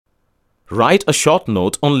write a short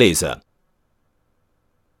note on laser.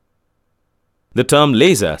 The term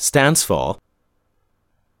laser stands for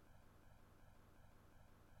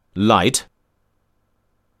light,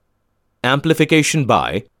 amplification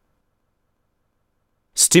by,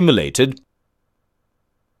 stimulated,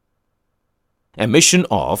 emission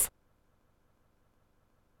of,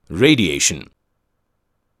 radiation.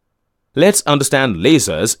 Let's understand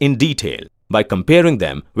lasers in detail by comparing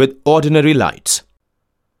them with ordinary lights.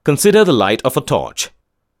 Consider the light of a torch.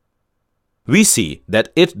 We see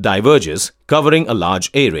that it diverges, covering a large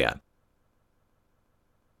area.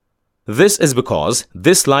 This is because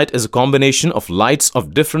this light is a combination of lights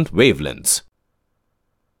of different wavelengths.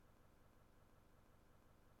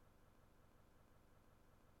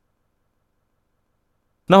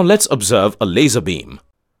 Now let's observe a laser beam.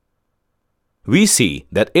 We see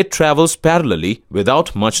that it travels parallelly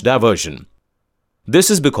without much diversion.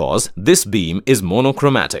 This is because this beam is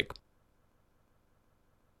monochromatic.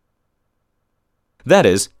 That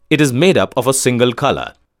is, it is made up of a single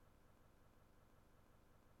color.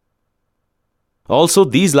 Also,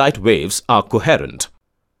 these light waves are coherent,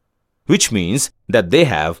 which means that they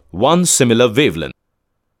have one similar wavelength,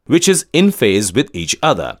 which is in phase with each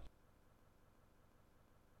other.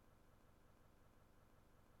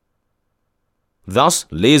 Thus,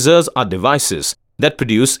 lasers are devices that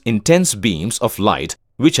produce intense beams of light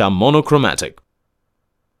which are monochromatic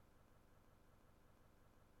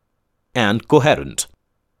and coherent.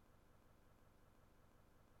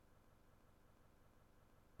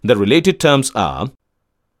 The related terms are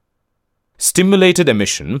stimulated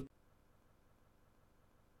emission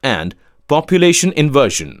and population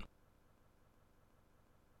inversion.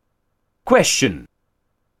 Question.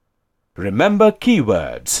 Remember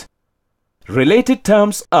keywords. Related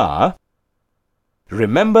terms are: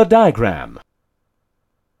 remember diagram,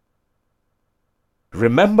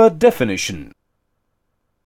 remember definition,